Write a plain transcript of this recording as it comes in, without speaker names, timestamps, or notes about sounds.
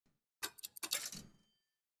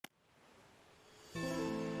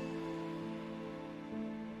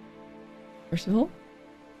First of all,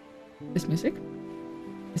 this music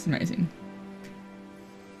is amazing.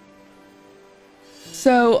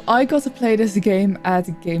 So I got to play this game at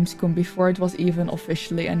Gamescom before it was even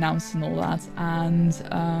officially announced and all that,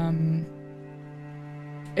 and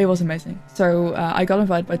it was amazing. So I got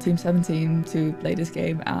invited by Team 17 to play this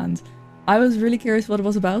game, and I was really curious what it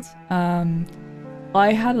was about.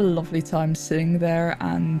 I had a lovely time sitting there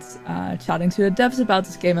and chatting to the devs about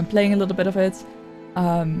this game and playing a little bit of it.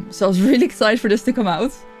 So I was really excited for this to come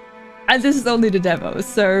out. And this is only the demo,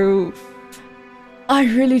 so I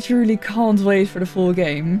really truly can't wait for the full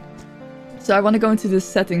game. So I want to go into the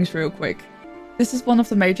settings real quick. This is one of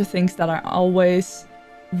the major things that I always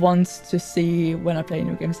want to see when I play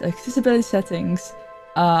new games. Accessibility settings.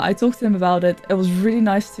 I talked to them about it. It was really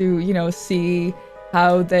nice to, you know, see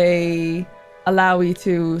how they allow you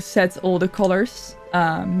to set all the colors,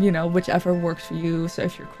 you know, whichever works for you. So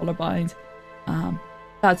if you're colorblind,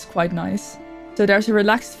 that's quite nice. So there's a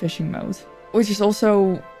relaxed fishing mode, which is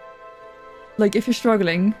also, like, if you're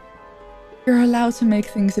struggling, you're allowed to make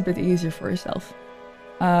things a bit easier for yourself.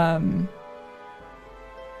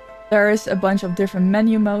 There is a bunch of different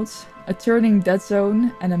menu modes, a turning dead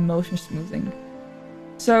zone, and a motion smoothing.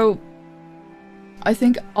 So I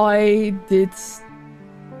think I did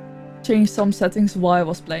change some settings while I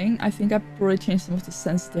was playing. I think I probably changed some of the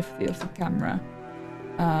sensitivity of the camera.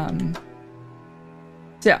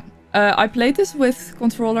 So yeah, I played this with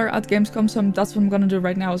controller at Gamescom, so that's what I'm gonna do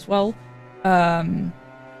right now as well.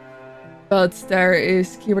 But there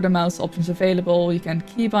is keyboard and mouse options available. You can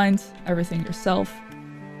keybind everything yourself.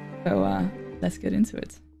 So let's get into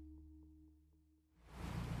it.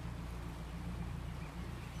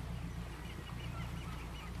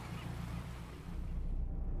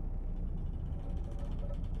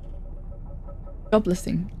 Job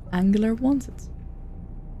listing. Angular wanted.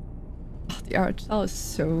 Oh, the art style is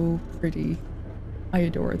so pretty. I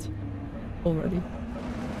adore it already.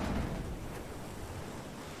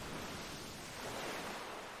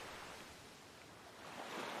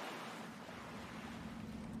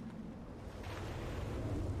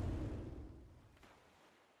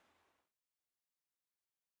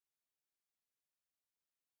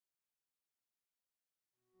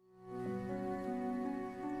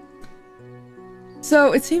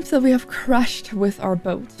 So it seems that we have crashed with our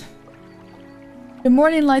boat. The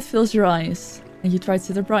morning light fills your eyes, and you try to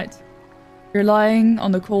sit upright. You're lying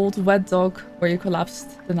on the cold, wet dock where you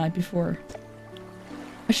collapsed the night before.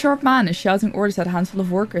 A sharp man is shouting orders at a handful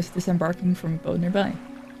of workers disembarking from a boat nearby.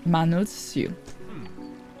 The man notices you.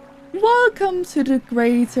 Welcome to the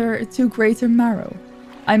Greater Marrow.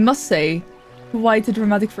 I must say, quite a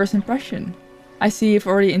dramatic first impression. I see you've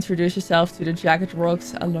already introduced yourself to the jagged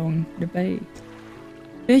rocks along the bay.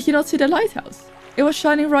 Did you not see the lighthouse? It was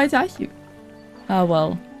shining right at you. Ah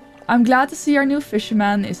well, I'm glad to see our new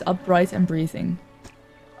fisherman is upright and breathing.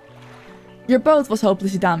 Your boat was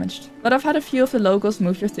hopelessly damaged, but I've had a few of the locals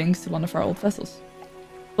move your things to one of our old vessels.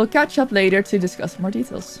 We'll catch up later to discuss more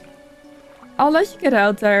details. I'll let you get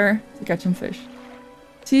out there to catch some fish.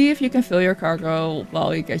 See if you can fill your cargo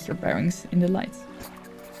while you get your bearings in the light.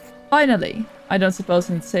 Finally, I don't suppose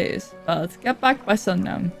I need to say this, but get back by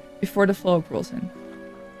sundown, before the fog rolls in.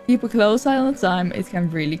 Keep a close eye on the time, it can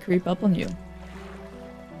really creep up on you.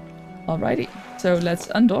 Alrighty, so let's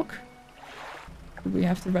undock. Do we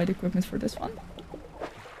have the right equipment for this one?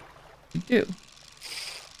 We do.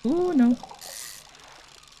 Oh no.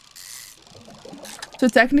 So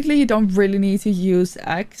technically you don't really need to use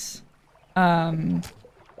X. Time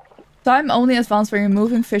only advanced when you're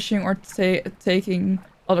moving, fishing, or taking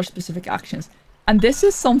other specific actions. And this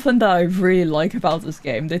is something that I really like about this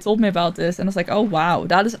game. They told me about this and I was like, oh wow,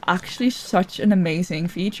 that is actually such an amazing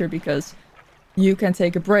feature, because you can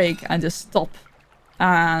take a break and just stop.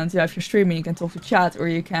 And, you know, if you're streaming, you can talk to chat, or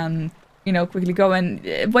you can, you know, quickly go, and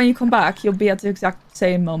when you come back, you'll be at the exact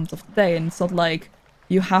same moment of the day. And it's not like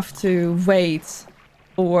you have to wait,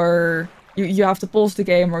 or you have to pause the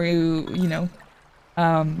game, or you know,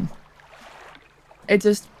 it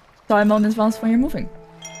just time on advance when you're moving.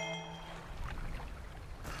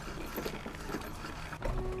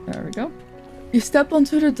 There we go. You step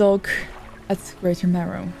onto the dock at Greater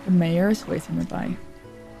Marrow. The mayor is waiting nearby.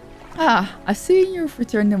 Ah, I see you've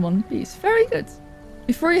returned in one piece. Very good.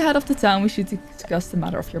 Before you head off to town, we should discuss the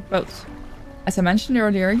matter of your boat. As I mentioned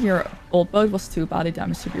earlier, your old boat was too badly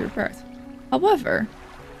damaged to be repaired. However,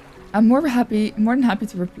 I'm more than happy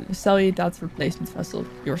to sell you that replacement vessel,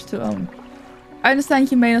 yours to own. I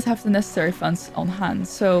understand you may not have the necessary funds on hand,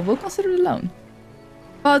 so we'll consider the loan.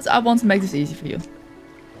 But I want to make this easy for you.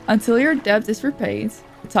 Until your debt is repaid,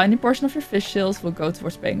 a tiny portion of your fish sales will go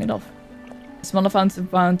towards paying it off. A small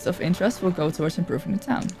amount of interest will go towards improving the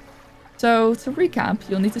town. So, to recap,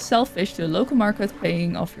 you'll need to sell fish to the local market,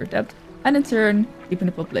 paying off your debt, and in turn, keeping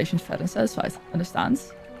the population fed and satisfied.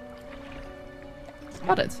 Understands?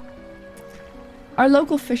 Got it. Our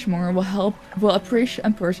local fishmonger will appreciate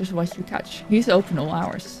and purchase what you catch. He's open all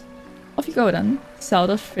hours. Off you go then. Sell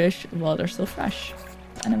those fish while they're still fresh.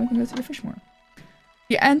 And then we can go to the fishmonger.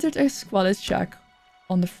 You entered a squalid shack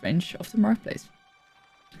on the fringe of the marketplace.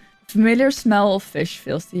 The familiar smell of fish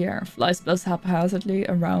fills the air. Flies buzz haphazardly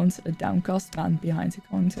around a downcast man behind the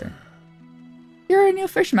counter. You're a new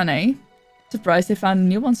fisherman, eh? Surprised they found a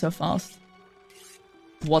new one so fast.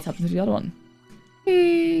 What happened to the other one?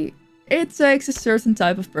 It takes a certain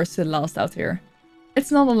type of person to last out here.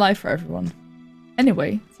 It's not a life for everyone.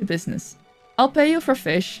 Anyway, to business. I'll pay you for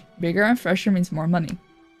fish. Bigger and fresher means more money.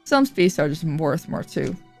 Some species are just worth more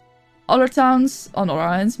too. Other towns on other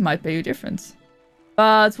islands might pay you different.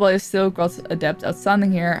 But while you've still got a debt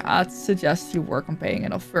outstanding here, I'd suggest you work on paying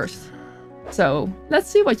it off first. So, let's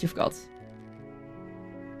see what you've got.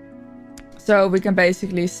 So we can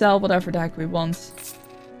basically sell whatever the heck we want.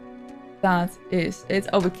 That is it.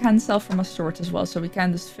 Oh, we can sell from a storage as well. So we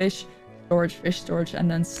can just fish storage, and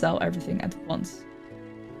then sell everything at once.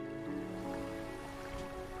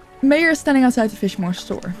 Mayor is standing outside the Fishmore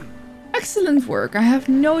store. Excellent work. I have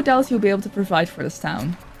no doubt you'll be able to provide for this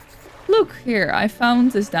town. Look, here, I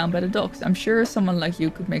found this down by the docks. I'm sure someone like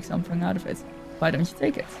you could make something out of it. Why don't you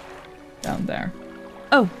take it? Down there.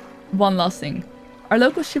 Oh, one last thing. Our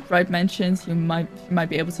local shipwright mentioned you might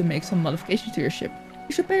be able to make some modifications to your ship.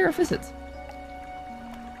 You should pay her a visit.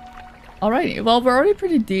 Alrighty, well, we're already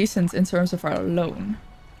pretty decent in terms of our loan.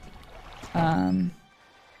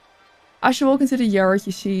 As you walk into the yard,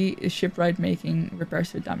 you see a shipwright making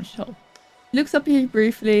repairs to a damaged hull. She looks up at you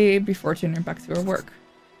briefly before turning back to her work.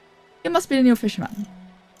 You must be the new fisherman.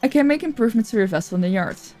 I can make improvements to your vessel in the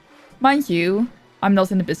yard. Mind you, I'm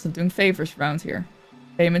not in the business of doing favors around here.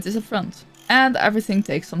 Payment is upfront, and everything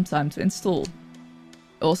takes some time to install.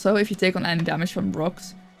 Also, if you take on any damage from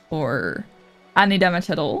rocks, or any damage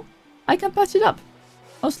at all, I can patch it up.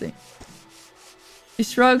 Mostly. She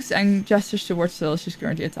shrugs and gestures towards the hill she's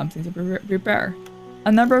currently attempting to repair.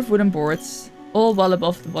 A number of wooden boards, all well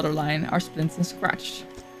above the waterline, are splintered and scratched.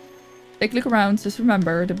 Take a look around, just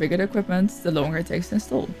remember, the bigger the equipment, the longer it takes to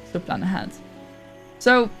install, so plan ahead.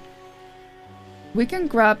 So, we can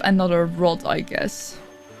grab another rod, I guess.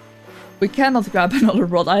 We cannot grab another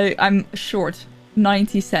rod, I'm short.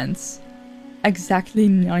 90 cents. Exactly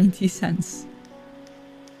 90 cents.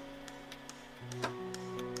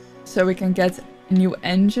 So we can get new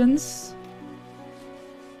engines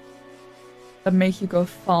that make you go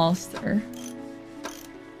faster.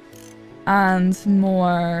 And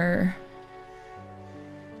more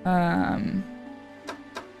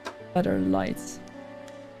better lights.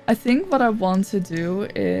 I think what I want to do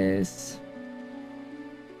is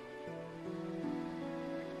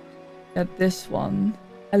get this one.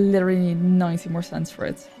 I literally need 90 more cents for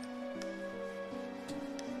it.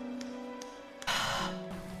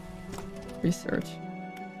 Research.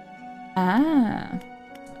 Ah.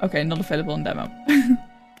 Okay, not available in demo.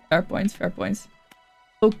 Fair points, fair points.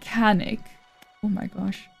 Volcanic. Oh my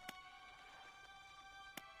gosh.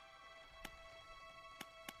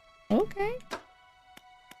 Okay.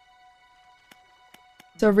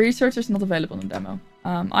 So research is not available in demo.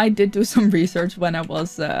 I did do some research when I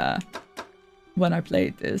was when I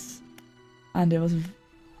played this, and it was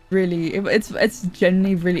really it's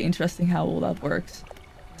genuinely really interesting how all that works.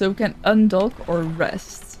 So we can undock or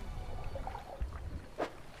rest.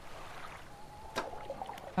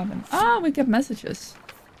 Ah, we get messages.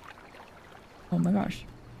 Oh my gosh.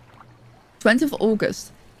 20th of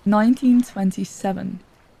August, 1927.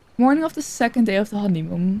 Morning of the second day of the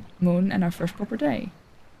honeymoon and our first proper day.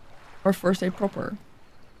 Or first day proper.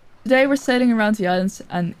 Today we're sailing around the islands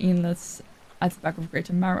and inlets at the back of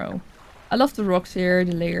Greater Marrow. I love the rocks here,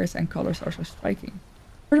 the layers and colors are so striking.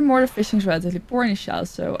 Furthermore, the fishing is relatively poor in his shell,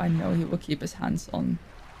 so I know he will keep his hands on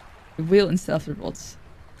the wheel instead of the rods.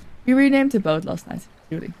 We renamed the boat last night,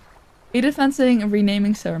 Julie. He did fencing, a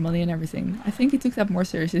renaming ceremony and everything. I think he took that more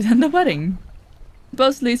seriously than the wedding.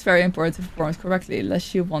 Supposedly it's very important to perform it correctly,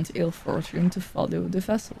 lest you want ill fortune to follow the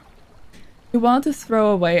vessel. We wanted to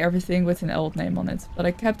throw away everything with an old name on it, but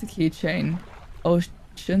I kept the keychain.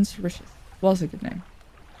 Ocean's Riches was a good name.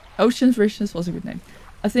 Ocean's Riches was a good name.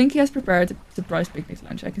 I think he has prepared a surprise picnic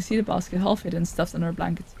lunch. I can see the basket half hidden, stuffed under a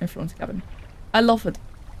blanket in front of the cabin. I love it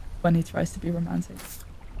when he tries to be romantic.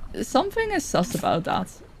 Something is sus about that.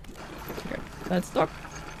 Okay, let's dock.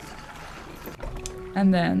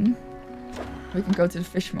 And then we can go to the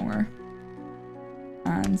fishmonger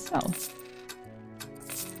and sell.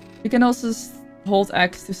 You can also hold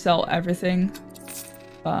X to sell everything,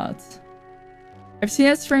 but I've seen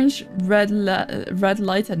a strange red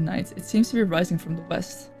light at night. It seems to be rising from the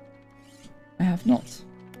west. I have not.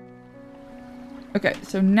 Okay,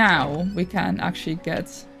 so now we can actually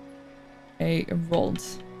get a rod.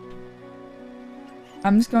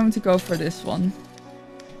 I'm just going to go for this one.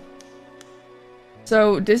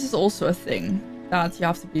 So this is also a thing that you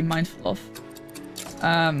have to be mindful of.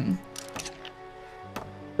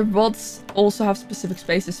 The rods also have specific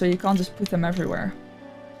spaces, so you can't just put them everywhere.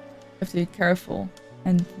 You have to be careful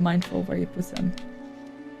and mindful where you put them.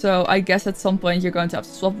 So I guess at some point you're going to have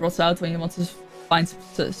to swap rods out when you want to find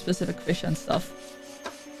specific fish and stuff.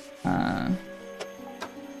 I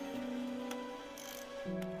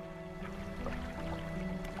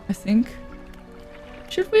think...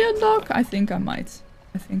 Should we unlock? I think I might.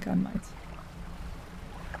 I think I might.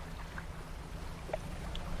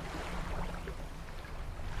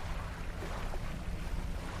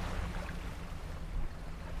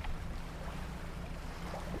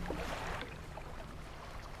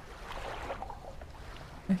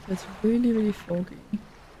 It's really, really foggy.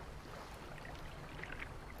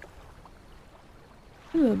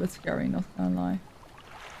 A little bit scary, not gonna lie.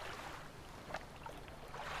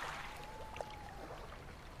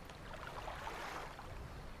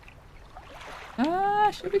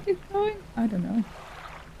 Should we keep going? I don't know.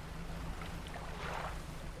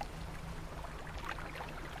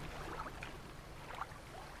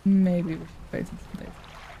 Maybe we should wait until later.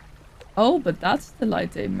 Oh, but that's the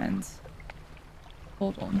light they meant.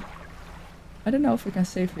 Hold on. I don't know if we can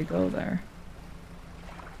safely go there.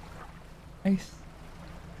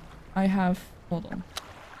 I have... Hold on.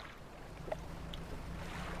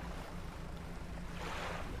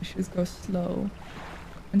 We should go slow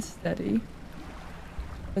and steady.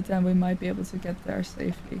 But then we might be able to get there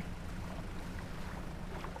safely.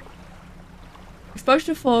 Exposure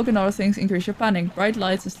to fog and other things increase your panic. Bright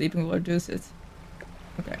lights and sleeping will reduce it.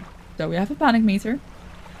 Okay, so we have a panic meter.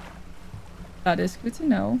 That is good to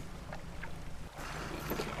know.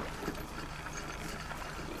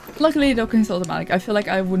 Luckily, docking is automatic. I feel like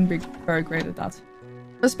I wouldn't be very great at that.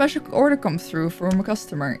 A special order comes through from a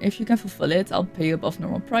customer. If you can fulfill it, I'll pay you above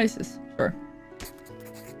normal prices. Sure.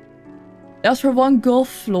 They ask for 1 gulf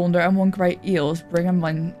flounder and 1 grey eel. Bring them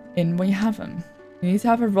in when you have them. You need to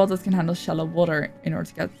have a rod that can handle shallow water in order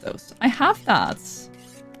to get those. I have that.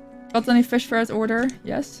 Got any fish for that order?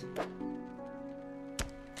 Yes.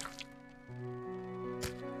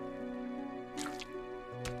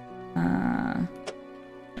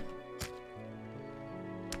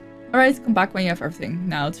 Alright, come back when you have everything.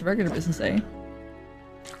 Now it's a regular business day.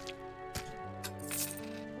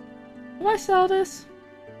 Do I sell this?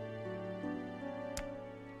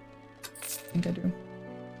 I think I do.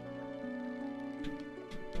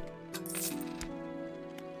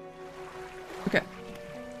 Okay.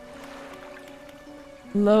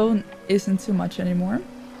 Loan isn't too much anymore.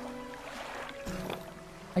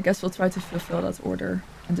 I guess we'll try to fulfill that order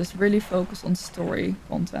and just really focus on story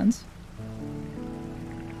content.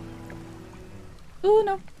 Oh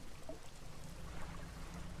no. I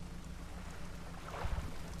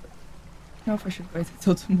don't know if I should wait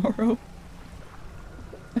until tomorrow.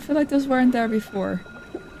 I feel like those weren't there before.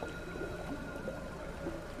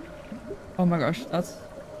 Oh my gosh, that's...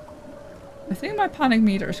 I think my panic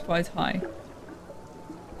meter is quite high.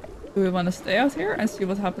 Do we want to stay out here and see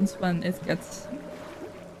what happens when it gets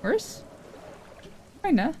worse?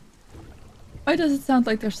 Kinda. Why does it sound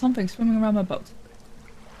like there's something swimming around my boat?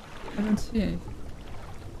 I don't see anything.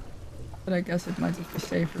 But I guess it might just be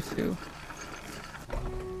safer too.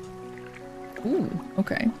 Ooh,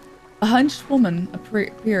 okay. A hunched woman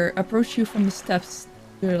approached you from the steps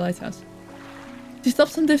to the lighthouse. She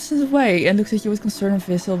stops some distance away and looks at you with concern and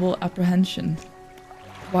visible apprehension.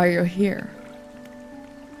 Why are you here?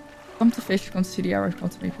 Come to fish, come to see the area, come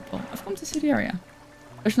to meet people. I've come to see the area.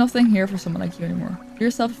 There's nothing here for someone like you anymore. Do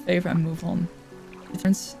yourself a favor and move on. She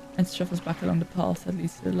turns and shuffles back along the path that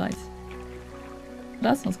leads to the light.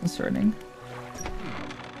 That's not concerning.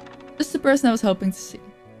 Just the person I was hoping to see.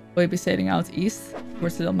 Will you be sailing out east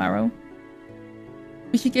towards Little Marrow?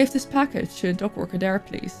 Would you give this package to a dock worker there,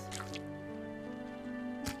 please?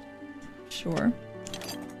 Sure.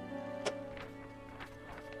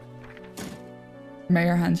 The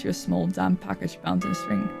mayor hands you a small damp package bound in a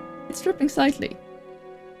string. It's dripping slightly.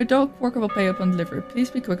 Your dock worker will pay upon delivery. Please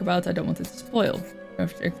be quick about it, I don't want it to spoil.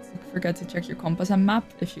 Don't forget to check your compass and map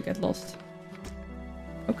if you get lost.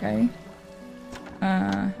 Okay.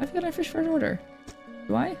 Have you got any fish for an order?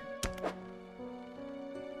 Do I?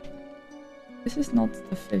 This is not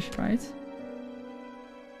the fish, right?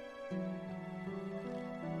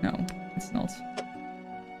 No.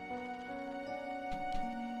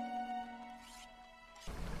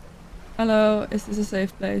 Hello, is this a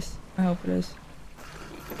safe place? I hope it is.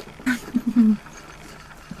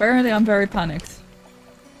 Apparently I'm very panicked.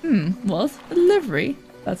 What? A delivery?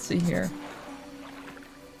 Let's see here.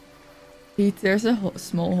 Pete, there's a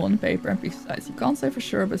small hole in paper and piece of ice. You can't say for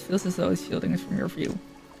sure, but it feels as though it's shielding it from your view.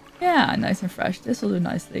 Yeah, nice and fresh. This'll do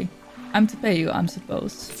nicely. I'm to pay you, I'm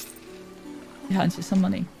supposed. He hands you some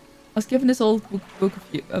money. I was given this old book a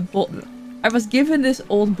few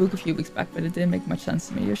weeks back, but it didn't make much sense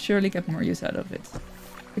to me. You'll surely get more use out of it.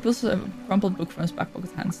 He pulls a crumpled book from his back pocket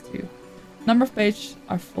and hands to you. A number of pages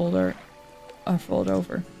are folded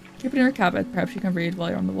over. Keep it in your cabinet, perhaps you can read while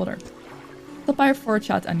you're on the water. Stop by for a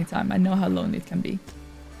chat anytime, I know how lonely it can be.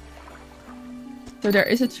 So there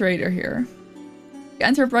is a trader here. You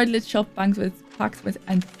enter a bright lit shop packed with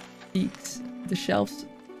antiques, the shelves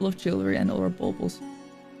full of jewelry and other baubles.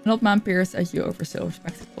 An old man peers at you over silver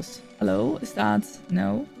spectacles. Hello, is that...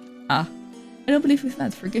 no? Ah, I don't believe we've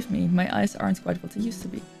met, forgive me, my eyes aren't quite what they used to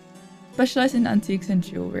be. Specialize in antiques and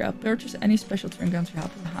jewelry, I'll purchase any special trinkets you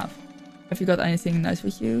happen to have. Have you got anything nice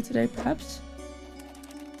with you today, perhaps?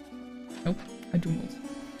 Nope, I do not.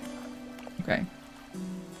 Okay.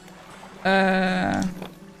 I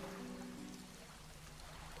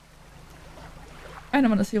don't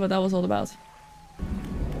want to see what that was all about.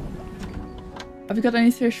 Have you got any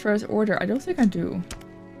fish for his order? I don't think I do.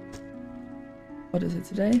 What is it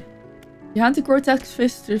today? You hand the grotesque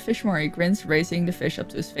fish to the fishmonger. He grins, raising the fish up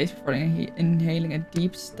to his face before inhaling a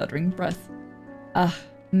deep, stuttering breath. Ah,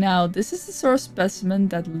 now this is the sort of specimen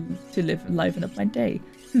that liven up my day.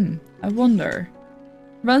 I wonder.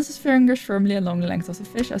 Runs his fingers firmly along the length of the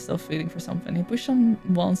fish, as though feeling for something. He pushes on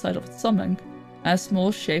one side of its stomach, and a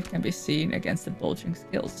small shape can be seen against the bulging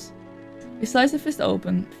scales. He slices the fish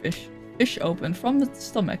open from the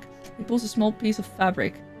stomach. He pulls a small piece of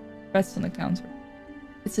fabric, rests on the counter.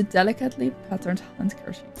 It's a delicately patterned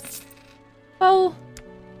handkerchief. Well,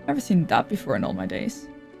 never seen that before in all my days.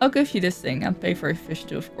 I'll give you this thing and pay for your fish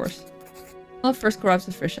too, of course. Not the first crabs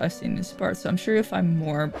of fish I've seen in this part, so I'm sure you'll find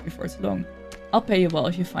more before too long. I'll pay you well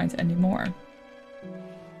if you find any more.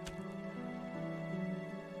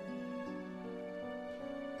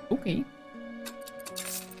 Okay.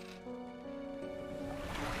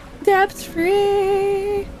 Debt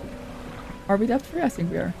free! Are we debt free? I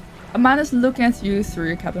think we are. A man is looking at you through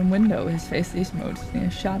your cabin window. His face leaves mostly in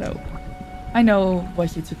a shadow. I know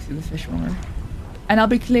what you took to the fishmonger. And I'll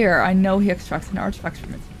be clear, I know he extracts an artifact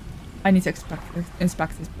from it. I need to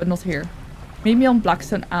inspect it, but not here. Meet me on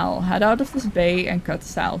Blackstone Owl. Head out of this bay and cut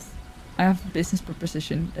south. I have a business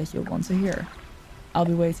proposition that you'll want to hear. I'll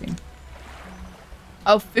be waiting.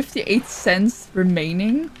 Oh, 58 cents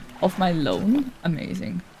remaining of my loan.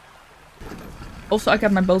 Amazing. Also, I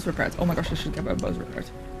got my boat repaired. Oh my gosh, I should get my boat repaired.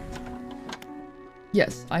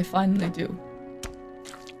 Yes, I finally do.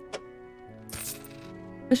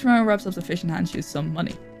 Fishman wraps up the fish and hands you some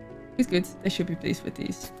money. He's good. They should be pleased with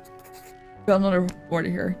these. Got another order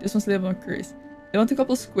here. This one's a little more curious. They want a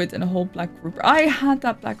couple of squid and a whole black grouper. I had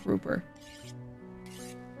that black grouper.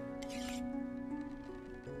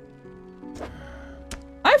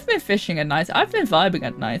 I've been fishing at night. I've been vibing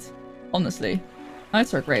at night. Honestly.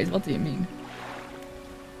 Nights are great. What do you mean?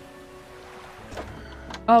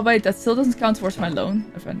 Oh wait, that still doesn't count towards my loan.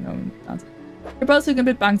 If I know that. Your boat's looking a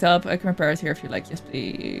bit banged up. I can repair it here if you like. Yes,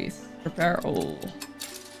 please. Repair all.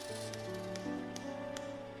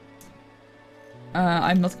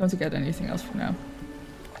 I'm not going to get anything else for now.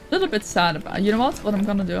 A little bit sad about it. You know what I'm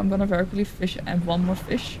gonna do? I'm gonna very quickly fish and one more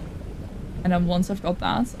fish. And then once I've got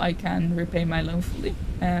that, I can repay my loan fully.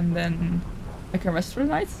 And then I can rest for the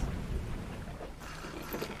night.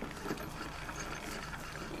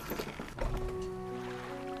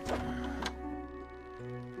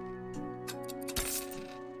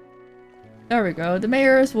 There we go. The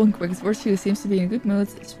mayor is one quick word. She seems to be in a good mood.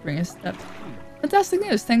 Spring is step. Fantastic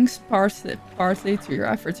news. Thanks partly to your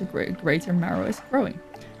efforts, a greater Marrow is growing.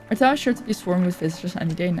 Our town is sure to be swarming with visitors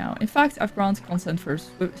any day now. In fact, I've granted consent for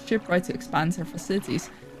shipwright to expand their facilities.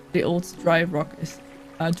 The old dry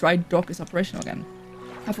dock is operational again.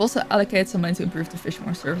 I've also allocated some money to improve the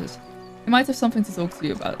fishmonger services. We might have something to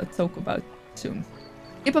talk about soon.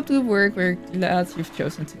 Keep up the good work. We're glad you've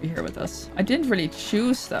chosen to be here with us. I didn't really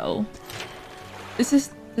choose though. This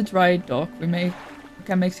is the dry dock. We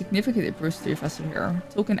can make significant improvements to your vessel here.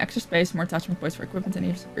 Talking extra space, more attachment points for equipment, and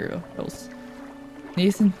even materials.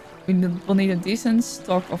 We will need a decent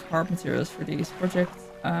stock of hard materials for these projects.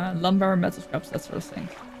 Lumber, metal scraps, that sort of thing.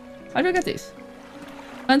 How do I get these?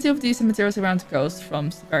 Plenty of decent materials around the coast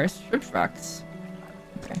from various shipwrecks.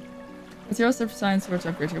 Okay. Materials that are designed towards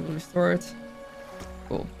upgrade here will be stored.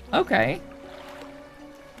 Cool. Okay.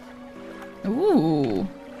 Ooh.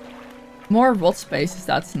 More rot spaces,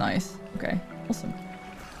 that's nice. Okay, awesome.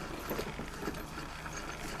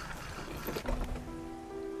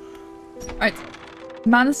 Alright. The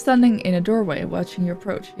man is standing in a doorway watching you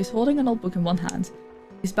approach. He's holding an old book in one hand.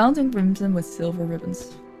 He's bound in crimson with silver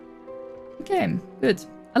ribbons. Okay, good.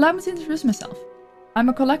 Allow me to introduce myself. I'm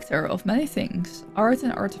a collector of many things, art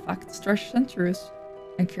and artifacts, treasures and truths,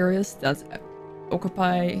 and curious that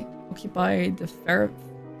occupy the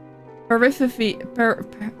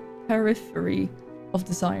periphery of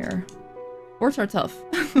desire. Words are tough.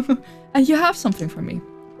 And you have something for me.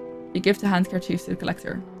 You give the handkerchief to the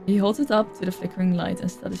collector. He holds it up to the flickering light and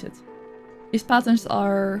studies it. These patterns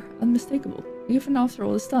are unmistakable, even after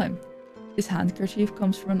all this time. This handkerchief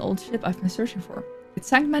comes from an old ship I've been searching for. It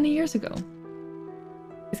sank many years ago.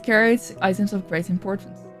 It carried items of great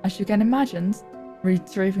importance. As you can imagine,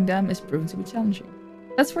 retrieving them is proven to be challenging.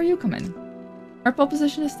 That's where you come in. Our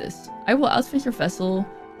proposition is this. I will outfit your vessel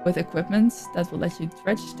with equipment that will let you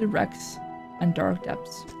dredge the wrecks and dark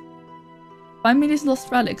depths. Find me these lost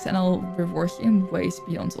relics and I'll reward you in ways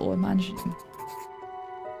beyond all imagining.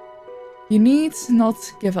 You need not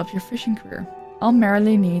give up your fishing career. I'll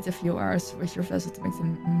merely need a few hours with your vessel to make the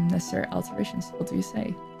necessary alterations. What do you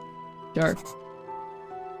say? Sure.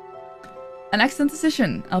 An excellent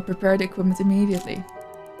decision. I'll prepare the equipment immediately.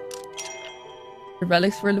 The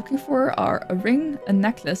relics we're looking for are a ring, a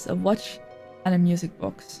necklace, a watch, and a music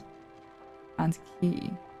box. And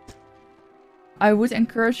key. I would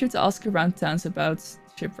encourage you to ask around towns about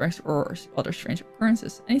shipwrecks or other strange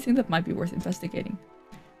occurrences. Anything that might be worth investigating.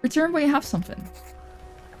 Return when you have something.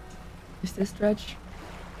 Is this dredge?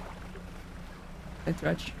 Like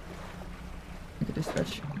dredge. Look at this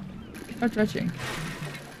dredge. Start dredging.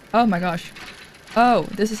 Oh my gosh. Oh,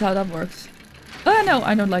 this is how that works. Oh no,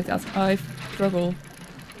 I don't like that. I struggle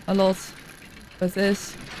a lot with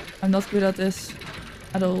this. I'm not good at this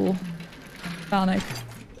at all. Panic.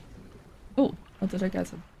 Oh, what did I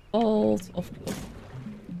get? A bolt of course.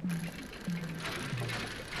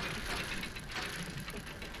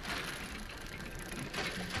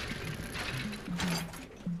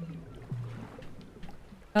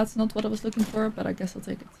 That's not what I was looking for, but I guess I'll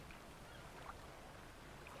take it.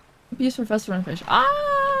 Use for vessel and fish.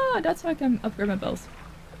 Ah, that's how I can upgrade my boat.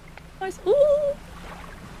 Nice. Ooh.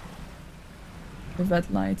 The red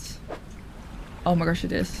lights. Oh my gosh,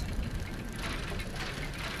 it is.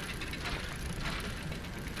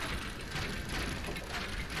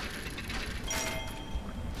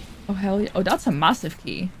 Oh hell yeah. Oh, that's a massive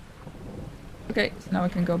key. Okay, so now I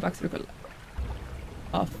can go back to the...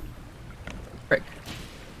 Oh, frick.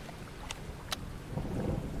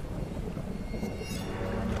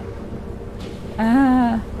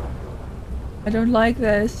 Ah, I don't like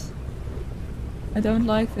this. I don't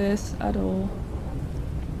like this at all.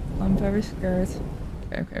 I'm very scared.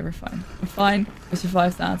 Okay, okay, we're fine. We're fine. We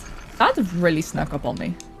survived that. That really snuck up on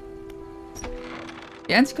me.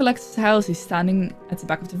 The anti-collector's house is standing at the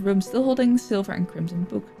back of the room, still holding a silver and crimson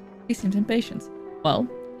book. He seems impatient. Well,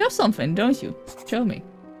 you have something, don't you? Show me.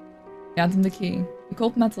 You hand him the key. The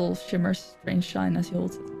cold metal shimmers strange shine as he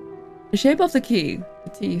holds it. The shape of the key, the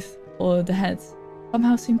teeth, or the head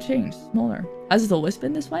somehow seem changed, smaller. Has it always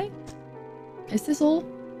been this way? Is this all?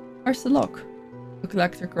 Where's the lock? The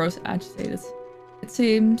collector grows agitated. It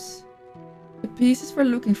seems the pieces we're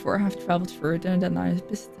looking for have traveled further than I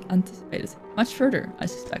anticipated. Much further, I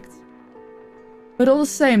suspect. But all the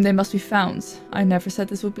same, they must be found. I never said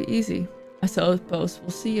this would be easy. I suppose we'll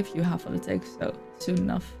see if you have what it takes so soon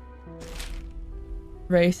enough.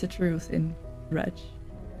 Raise the truth in DREDGE.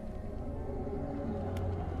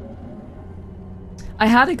 I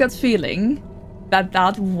had a gut feeling that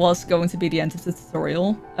that was going to be the end of the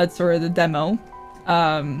tutorial. Sorry, the demo.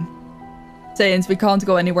 Since we can't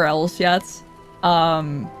go anywhere else yet.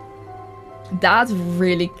 That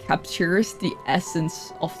really captures the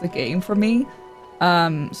essence of the game for me.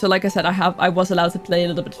 So like I said, I was allowed to play a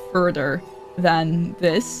little bit further than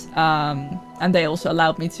this. And they also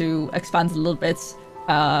allowed me to expand a little bit.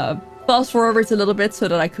 Fast forward a little bit so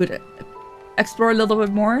that I could explore a little bit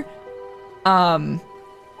more.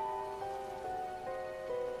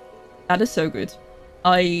 That is so good.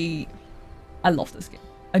 I love this game.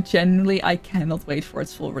 I cannot wait for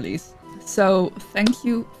its full release. So thank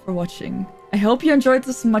you for watching. I hope you enjoyed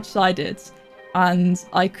this as much as I did. And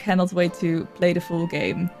I cannot wait to play the full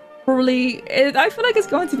game. Probably, I feel like it's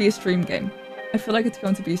going to be a stream game.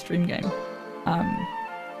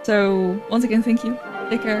 So once again, thank you.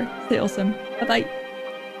 Take care. Stay awesome. Bye-bye.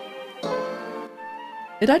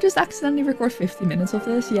 Did I just accidentally record 50 minutes of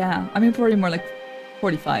this? Yeah. I mean, probably more like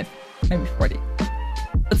 45. Maybe 40.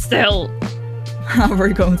 But still, how are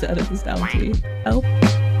we going to edit this down to help?